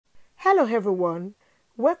Hello everyone,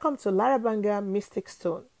 welcome to Larabanga Mystic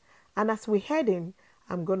Stone, and as we head in,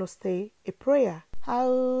 I'm going to say a prayer.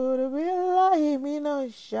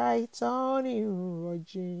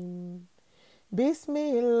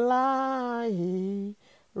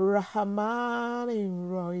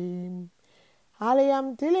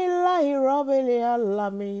 Alhamdulillahi Rabbil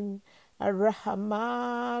Alamin.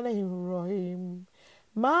 Ar-Rahmanir-Rahim.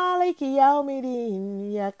 Maliki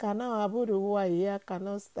Yawmiddin. Iyyaka na'budu wa iyyaka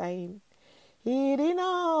nasta'in.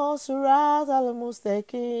 Ihdina siratal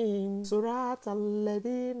mustaqim. Siratal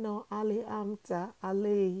ladzina an'amta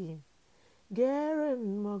alayhim. Ghayril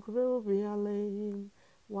maghdubi alayhim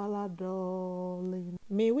waladdallin.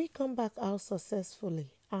 May we come back out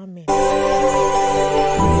successfully. Amen.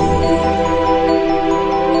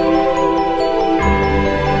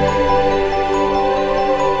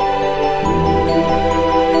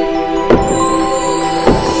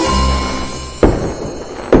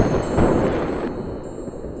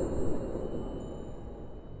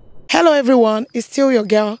 Hello everyone, it's still your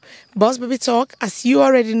girl, Boss Baby Talk, as you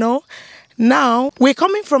already know. Now, we're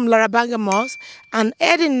coming from LARABANGA Mosque and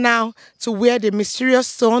heading now to where the mysterious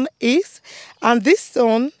stone is. And this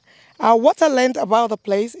stone, what I learned about the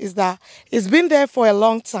place is that it's been there for a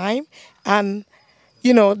long time. And,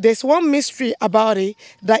 you know, there's one mystery about it,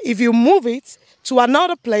 that if you move it to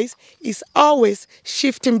another place, it's always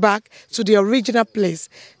shifting back to the original place.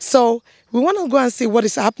 So we want to go and see what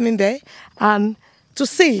is happening there and to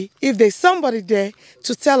see if there's somebody there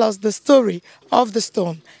to tell us the story of the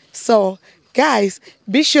stone. So, guys,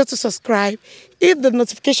 be sure to subscribe, hit the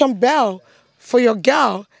notification bell for your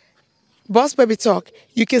girl, Boss Baby Talk.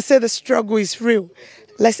 You can say the struggle is real.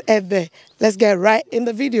 Let's head there. Let's get right in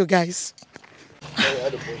the video, guys.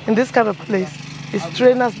 In this kind of place, it's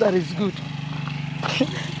trainers that is good.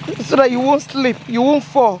 So that you won't slip, you won't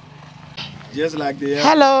fall. Just like the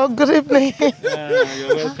Hello, good evening.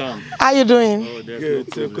 You're welcome. How you doing? Oh,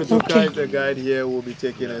 good. So Kutuka is the guide here will be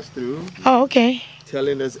taking us through. Oh, okay.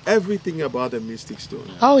 Telling us everything about the Mystic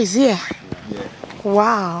Stone. Oh, he's here. Yeah.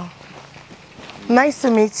 Wow. Nice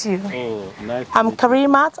to meet you. Oh, nice. I'm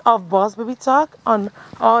Karimat of Boss Baby Talk on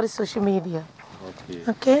all the social media. Okay.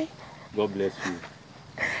 Okay. God bless you.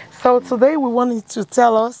 So today we wanted to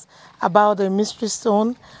tell us about the mystery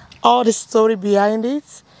stone, all the story behind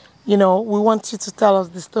it. You know, we want you to tell us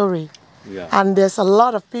the story. Yeah. And there's a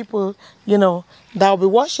lot of people, you know, that will be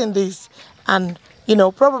watching this and, you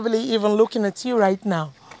know, probably even looking at you right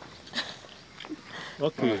now.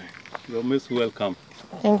 Okay. You're most welcome.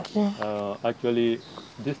 Thank you. Actually,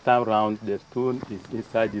 this time round, the stone is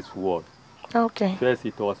inside this wall. Okay. First,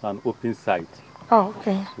 it was an open site. Oh,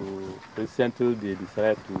 okay. So recently, they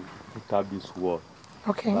decided to put up this wall.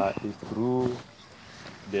 Okay. But it's through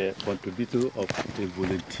the contributor of a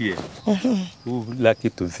volunteer who would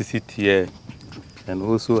like to visit here and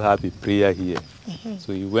also have a prayer here.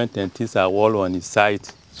 So he went and did a wall on his side.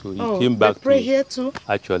 So he came back they pray to here too?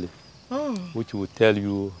 actually, which will tell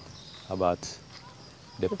you about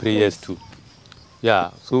the prayers too.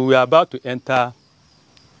 Yeah, so we are about to enter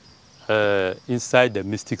inside the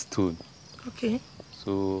Mystic Stone. Okay.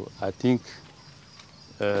 So I think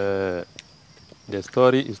the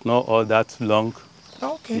story is not all that long.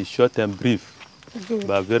 Okay. It's short and brief, Good.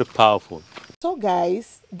 but very powerful. So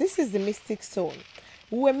guys, this is the Mystic Stone.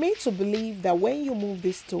 We were made to believe that when you move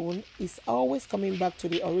this stone, it's always coming back to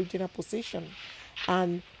the original position.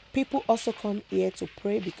 And people also come here to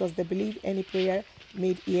pray because they believe any prayer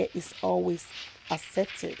made here is always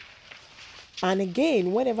accepted. And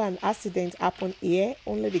again, whenever an accident happens here,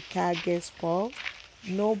 only the car gets spoiled.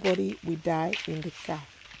 Nobody will die in the car.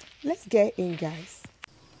 Let's get in, guys.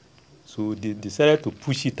 So they decided to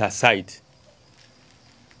push it aside.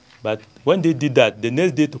 But when they did that, the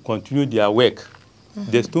next day to continue their work,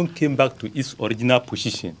 the stone came back to its original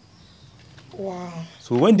position. Wow.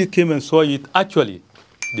 So when they came and saw it, actually,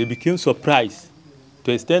 they became surprised to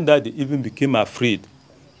the extent that they even became afraid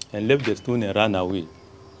and left the stone and ran away.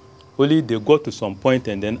 Only they got to some point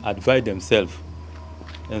and then advised themselves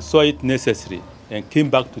and saw it necessary and came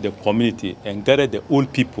back to the community and gathered the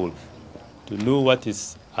old people to know what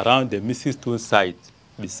is around the Mystic Stone site,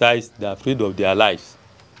 besides they're afraid of their lives.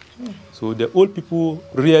 So the old people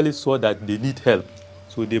really saw that they need help.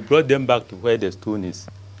 So they brought them back to where the stone is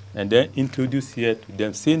and then introduced here to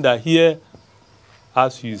them, saying that here,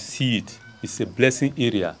 as you see it, it's a blessing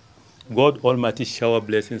area. God Almighty shower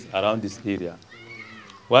blessings around this area.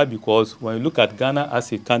 Why? Because when you look at Ghana as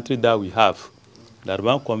a country that we have, the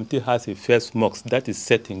Larabanga community has a first mosque that is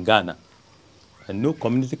set in Ghana. And no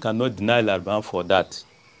community cannot deny Larabanga for that.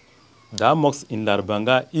 That mosque in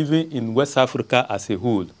Larabanga, even in West Africa as a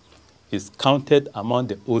whole, is counted among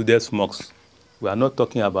the oldest mosques. We are not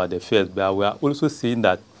talking about the first, but we are also saying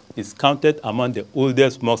that it's counted among the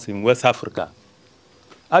oldest mosques in West Africa.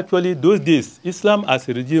 Actually, those days, Islam as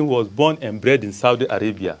a religion was born and bred in Saudi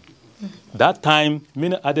Arabia. That time,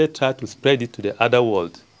 many others tried to spread it to the other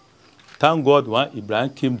world. Thank God when Ibrahim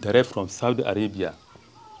came direct from Saudi Arabia.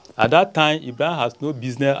 At that time, Ibrahim has no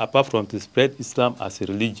business apart from to spread Islam as a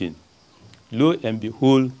religion. Lo and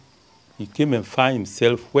behold, he came and found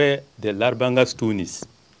himself where the Larabanga stone is.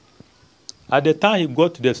 At the time he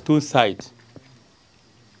got to the stone site,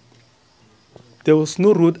 there was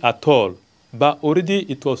no road at all, but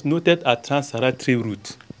already it was noted as Trans-Saharan trade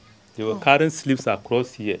route. They were carrying slaves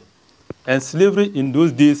across here. And slavery in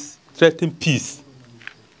those days threatened peace.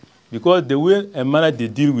 Because the way and manner they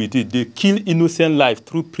deal with it, they kill innocent life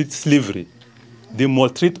through slavery. They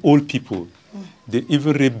maltreat old people. They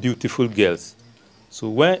even rape beautiful girls. So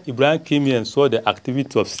when Ibrahim came here and saw the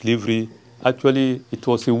activity of slavery, actually it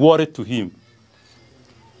was a worry to him.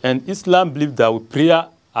 And Islam believed that with prayer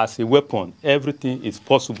as a weapon, everything is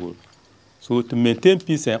possible. So to maintain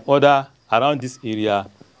peace and order around this area,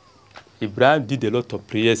 Ibrahim did a lot of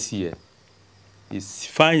prayers here. He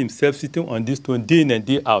found himself sitting on this stone day in and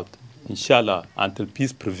day out, inshallah, until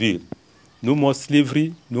peace prevailed. No more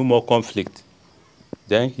slavery, no more conflict.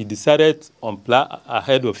 Then he decided on plan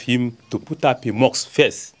ahead of him to put up a mosque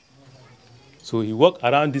first. So he walked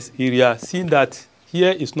around this area, seeing that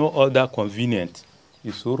here is not all that convenient.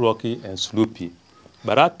 It's so rocky and slopey.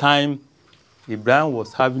 By that time, Ibrahim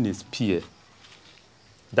was having a spear.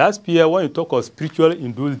 That spear, when you talk of spiritual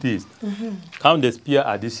in those days, count the spear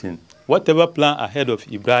addition. Whatever plan ahead of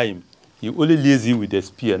Ibrahim, he only lazy with the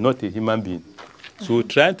spear, not a human being. So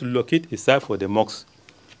trying to locate a site for the mosque,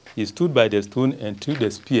 he stood by the stone and threw the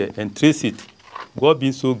spear and traced it. God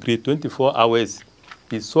being so great, 24 hours,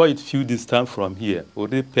 he saw it few distance from here,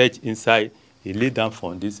 already perched inside. He laid down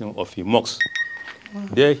foundation of a mosque.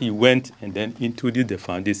 There he went and then introduced the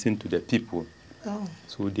foundation to the people.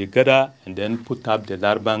 So they gathered and then put up the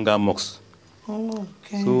Larabanga mosque.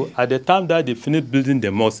 So at the time that they finished building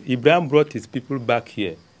the mosque, Ibrahim brought his people back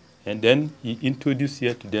here. And then he introduced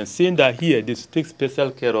here to them, saying that here they take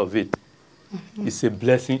special care of it. It's a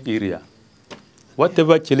blessing area.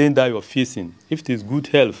 Whatever challenge that you're facing, if it is good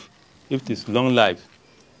health, if it is long life,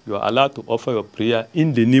 you are allowed to offer your prayer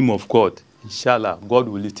in the name of God. Inshallah, God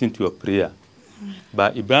will listen to your prayer.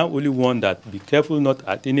 But Ibrahim only warned that be careful not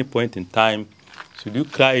at any point in time should you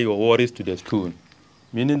cry your worries to the stone,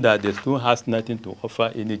 meaning that the stone has nothing to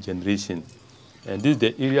offer any generation. And this is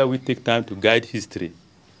the area we take time to guide history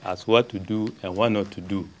as what to do and what not to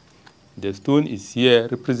do. The stone is here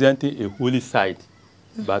representing a holy site,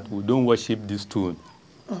 but we don't worship this stone.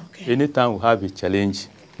 Anytime we have a challenge,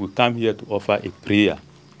 we come here to offer a prayer.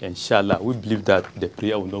 Inshallah, we believe that the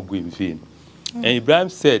prayer will not go in vain. And Ibrahim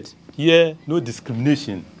said, here, no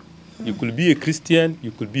discrimination. You could be a Christian,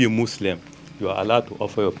 you could be a Muslim. You are allowed to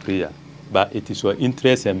offer your prayer, but it is your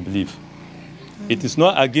interest and belief. It is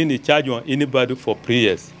not again a charge on anybody for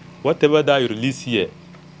prayers. Whatever that you release here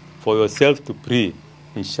for yourself to pray,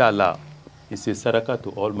 inshallah, it's a sadaqah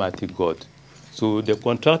to Almighty God. So the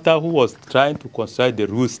contractor who was trying to construct the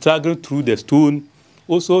roof, struggling through the stone,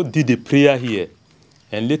 also did a prayer here.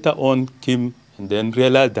 And later on came and then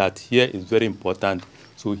realized that here is very important.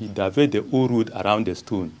 So he diverted the whole road around the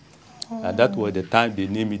stone. And that was the time they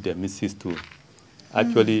named it the Mystic Stone.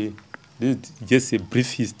 Actually, this is just a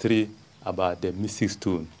brief history about the Mystic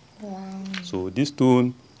Stone. So this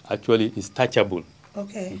stone actually is touchable.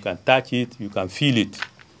 You can touch it, you can feel it.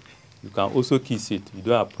 You can also kiss it. You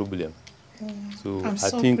don't have a problem. So I'm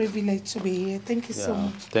so privileged to be here. Thank you so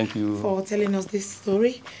much. Thank you for telling us this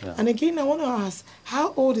story. And again, I want to ask,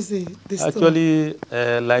 how old is it? This actually,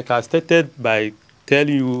 like I started by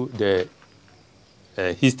telling you the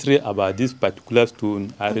history about this particular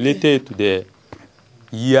stone, I related to the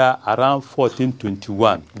year around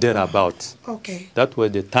 1421, thereabouts. That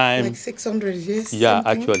was the time. Like 600 years? Yeah,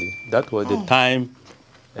 actually. That was the time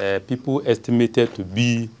people estimated to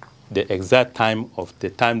be the exact time of the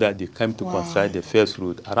time that they came to construct the first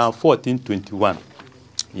road, around 1421.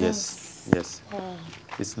 Yes, yes.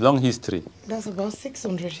 It's long history. That's about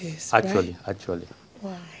 600 years, actually, right? Actually.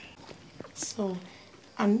 Wow. So,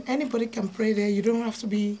 and anybody can pray there. You don't have to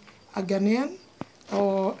be a Ghanaian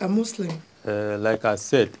or a Muslim. Like I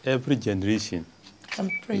said, every generation can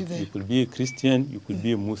pray there. You could be a Christian, you could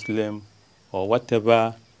be a Muslim, or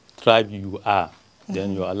whatever tribe you are,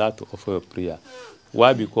 then you're allowed to offer a prayer.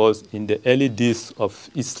 Why? Because in the early days of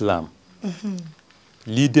Islam,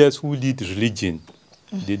 leaders who lead religion,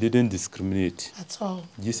 they didn't discriminate. At all.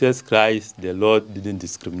 Jesus Christ, the Lord, didn't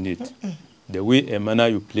discriminate. the way a manner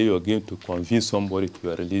you play your game to convince somebody to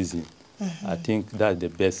your religion. I think that's the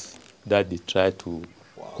best that they try to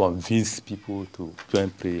convince people to join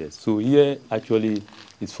prayers. So here actually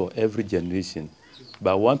is for every generation.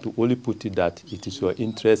 But I want to only put it that it is your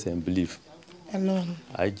interest and belief. Alone.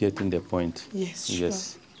 I get in the point. Yes,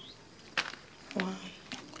 yes. Sure. Wow.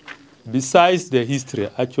 Besides the history,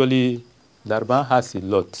 actually, Larabanga has a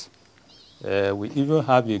lot. We even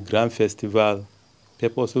have a grand festival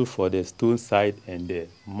purposeful for the stone site and the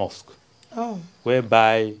mosque,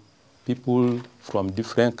 whereby people from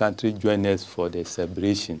different countries join us for the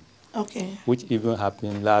celebration, which even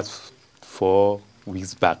happened last 4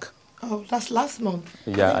 weeks back. Oh, that's last month.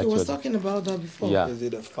 Yeah, I was talking about that before. Yeah. Is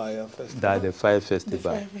it a fire festival? That's the fire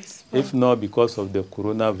festival. If not because of the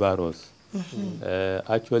coronavirus,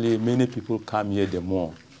 actually many people come here the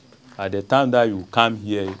more. At the time that you come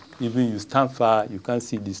here, even you stand far, you can't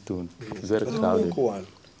see this stone. Yes. It's very crowded.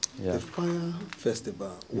 The fire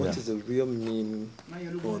festival, what is the real meaning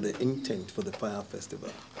or the intent for the fire festival?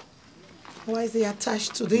 Why is it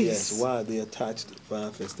attached to this? Yes, why are they attached the fire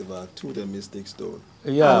festival to the Mystic Stone?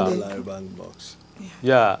 Yeah. The Larabanga box.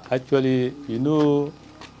 Yeah, actually, you know,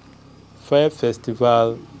 fire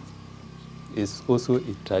festival is also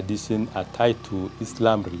a tradition tied to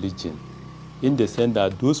Islam religion, in the sense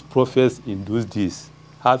that those prophets in those days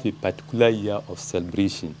have a particular year of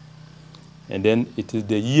celebration. And then it is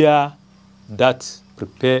the year that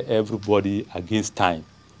prepare everybody against time.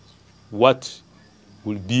 What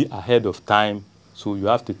will be ahead of time, so you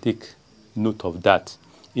have to take note of that,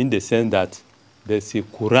 in the sense that there's a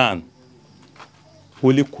Quran,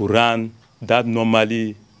 Holy Quran, that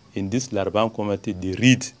normally in this Larabanga community they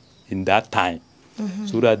read in that time.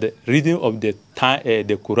 So that the reading of the time,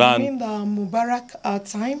 the Quran. You mean the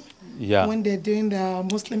Mubarak time? Yeah. When they're doing the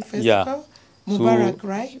Muslim festival? Yeah. Mubarak, so,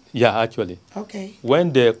 right? Yeah, actually. Okay.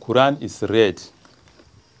 When the Quran is read,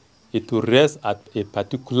 it will rest at a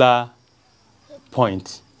particular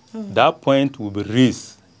point. That point will be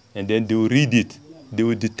raised, and then they will read it. They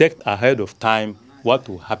will detect ahead of time what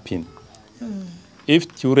will happen.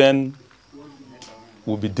 If children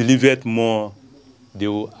will be delivered more, they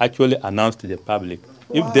will actually announce to the public.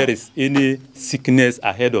 Wow. If there is any sickness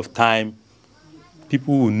ahead of time,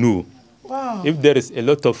 people will know. Wow. If there is a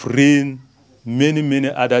lot of rain, many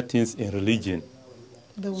other things in religion,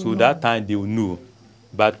 so that time they will know.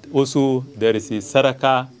 But also there is a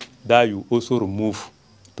saraka that you also remove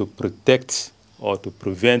to protect or to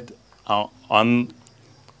prevent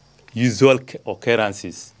unusual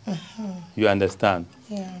occurrences. You understand?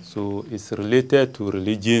 Yeah. So it's related to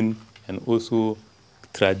religion and also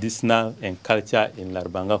traditional and culture in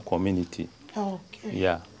Larabanga community. Okay.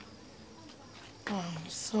 Yeah.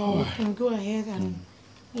 So we can go ahead and,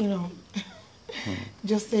 you know,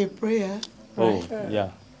 just say a prayer. Right? Oh,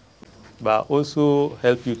 yeah. But also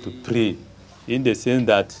help you to pray, in the sense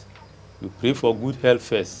that you pray for good health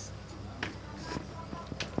first.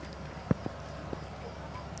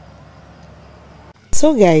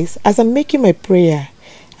 So guys, as I'm making my prayer,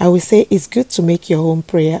 I will say it's good to make your own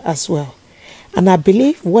prayer as well. And I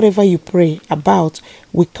believe whatever you pray about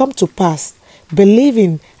will come to pass.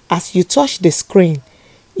 Believing as you touch the screen,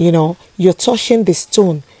 you know, you're touching the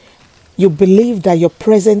stone. You believe that your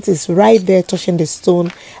presence is right there touching the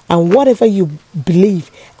stone. And whatever you believe,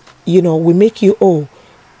 you know, will make you whole.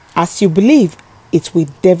 As you believe, it will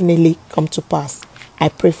definitely come to pass. I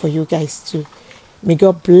pray for you guys too. May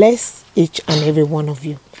God bless each and every one of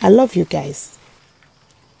you. I love you guys.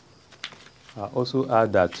 I also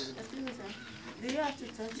add that do you have to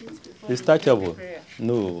touch it before it's touchable.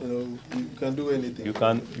 No. You know, you can do anything.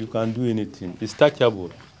 You can do anything. It's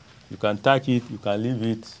touchable. You can touch it, you can leave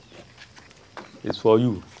it. It's for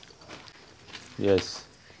you. Yes.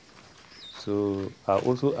 So I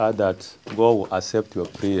also add that God will accept your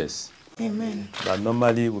prayers. Amen. But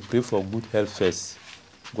normally we pray for good health first.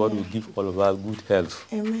 God will give all of us good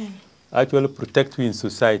health. Amen. Actually protect you in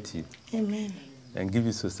society. Amen. And give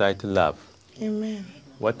you society love. Amen.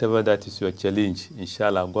 Whatever that is your challenge,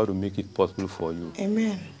 inshallah, God will make it possible for you.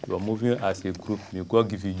 Amen. You are moving as a group. May God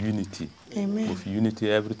give you unity. Amen. With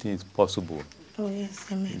unity, everything is possible. Oh, yes.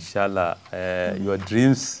 Amen. Inshallah, your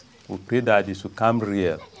dreams, we pray that they should come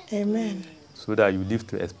real. Amen. So that you live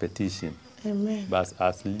to expectation. Amen. But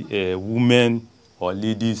as women or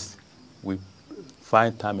ladies, we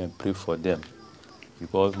find time and pray for them.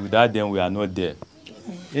 Because without them, we are not there.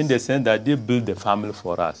 Yes. In the sense that they build the family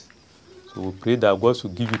for us. So we pray that God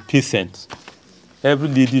should give you patience. Every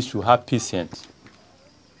lady should have patience.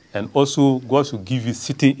 And also, God should give you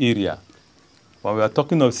sitting area. When we are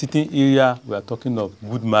talking of sitting area, we are talking of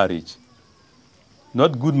good marriage.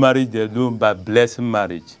 Not good marriage alone, but blessed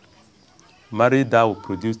marriage. marriage that will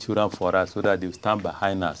produce children for us so that they will stand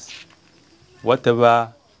behind us.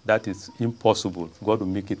 Whatever that is impossible, God will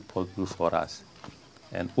make it possible for us.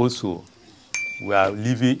 And also, we are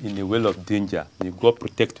living in a world of danger. May God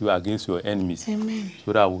protect you against your enemies. Amen.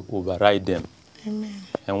 So that we override them. Amen.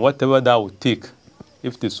 And whatever that will take,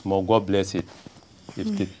 if it's small, God bless it.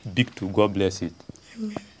 If it's big too, God bless it.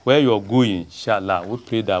 Amen. Where you're going, inshallah, we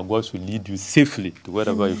pray that God should lead you safely to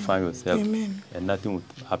wherever you find yourself. Amen. And nothing will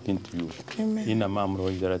happen to you. Amen.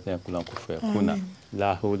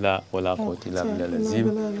 لا حول ولا قوة إلا بالله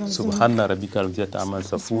العظيم سبحان ربك رب العزة عما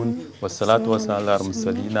يصفون والصلاة والسلام على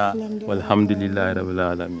المرسلين والحمد لله رب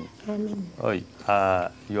العالمين.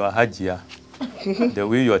 You are Hajia. The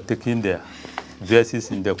way you are taking the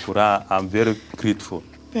verses in the Quran, I'm very grateful.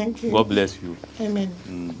 Thank you. God bless you. Amen.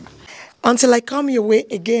 Until I come your way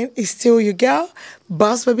again, it's still your girl,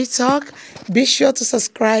 Boss Baby Talk. Be sure to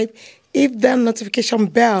subscribe, hit the notification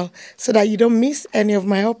bell so that you don't miss any of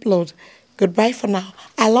my upload. Goodbye for now.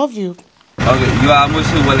 I love you. Okay, you are most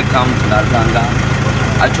welcome to Larabanga.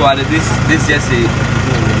 Actually, this is just a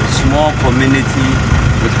small community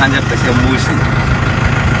with 100% Muslim,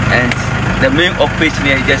 and the main occupation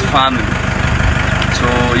here is just farming. So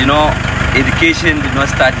you know, education did not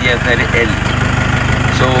start here very early.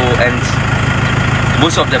 So and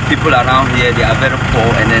most of the people around here, they are very poor,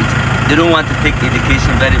 and then they don't want to take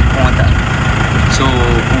education very important. So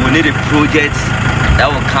we need a project that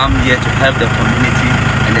will come here to help the community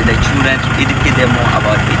and then the children to educate them more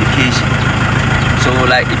about education. So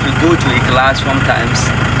like if you go to a class, sometimes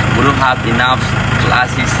we don't have enough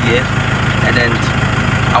classes here, and then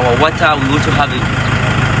our water, we also have a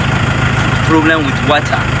problem with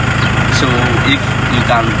water. So if you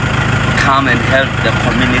can come and help the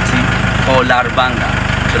community called Larabanga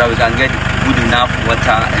so that we can get good enough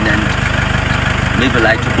water, and then maybe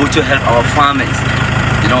like to also help our farmers.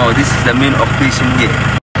 You know, this is the main occupation here.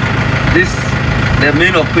 The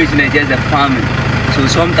main occupation is just the farming. So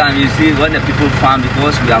sometimes you see when the people farm,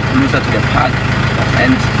 because we are closer to the park,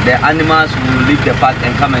 and the animals will leave the park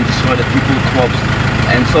and come and destroy the people's crops.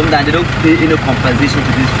 And sometimes they don't pay any compensation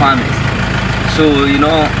to these farmers. So, you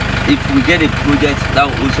know, if we get a project that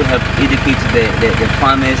will also help educate the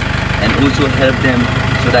farmers and also help them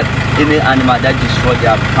so that any animal that destroys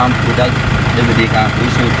their farm product, maybe they can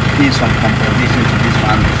also pay some compensation to these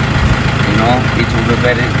farmers. You know, it will be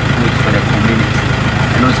very good for the community,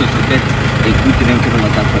 and also to get a good drinking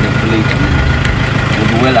water for the village. Will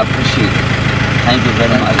be well appreciated. Thank you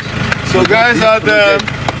very much. So guys out there,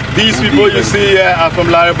 these people you see here are from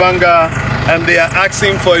Larabanga, and they are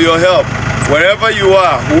asking for your help. Wherever you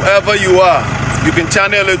are, whoever you are, you can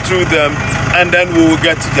channel it through them, and then we will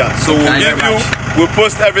get to that. So we'll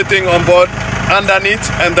post everything on board underneath,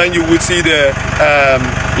 and then you will see the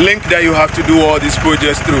link that you have to do all these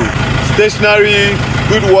projects through. Stationery,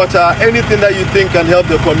 good water, anything that you think can help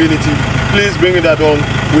the community, please bring it on.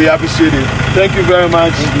 We appreciate it. Thank you very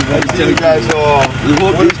much. Thank you guys. We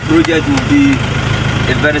hope this project will be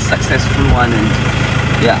a very successful one, and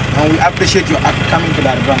yeah. And we appreciate your coming to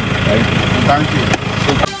Larabanga. Thank you.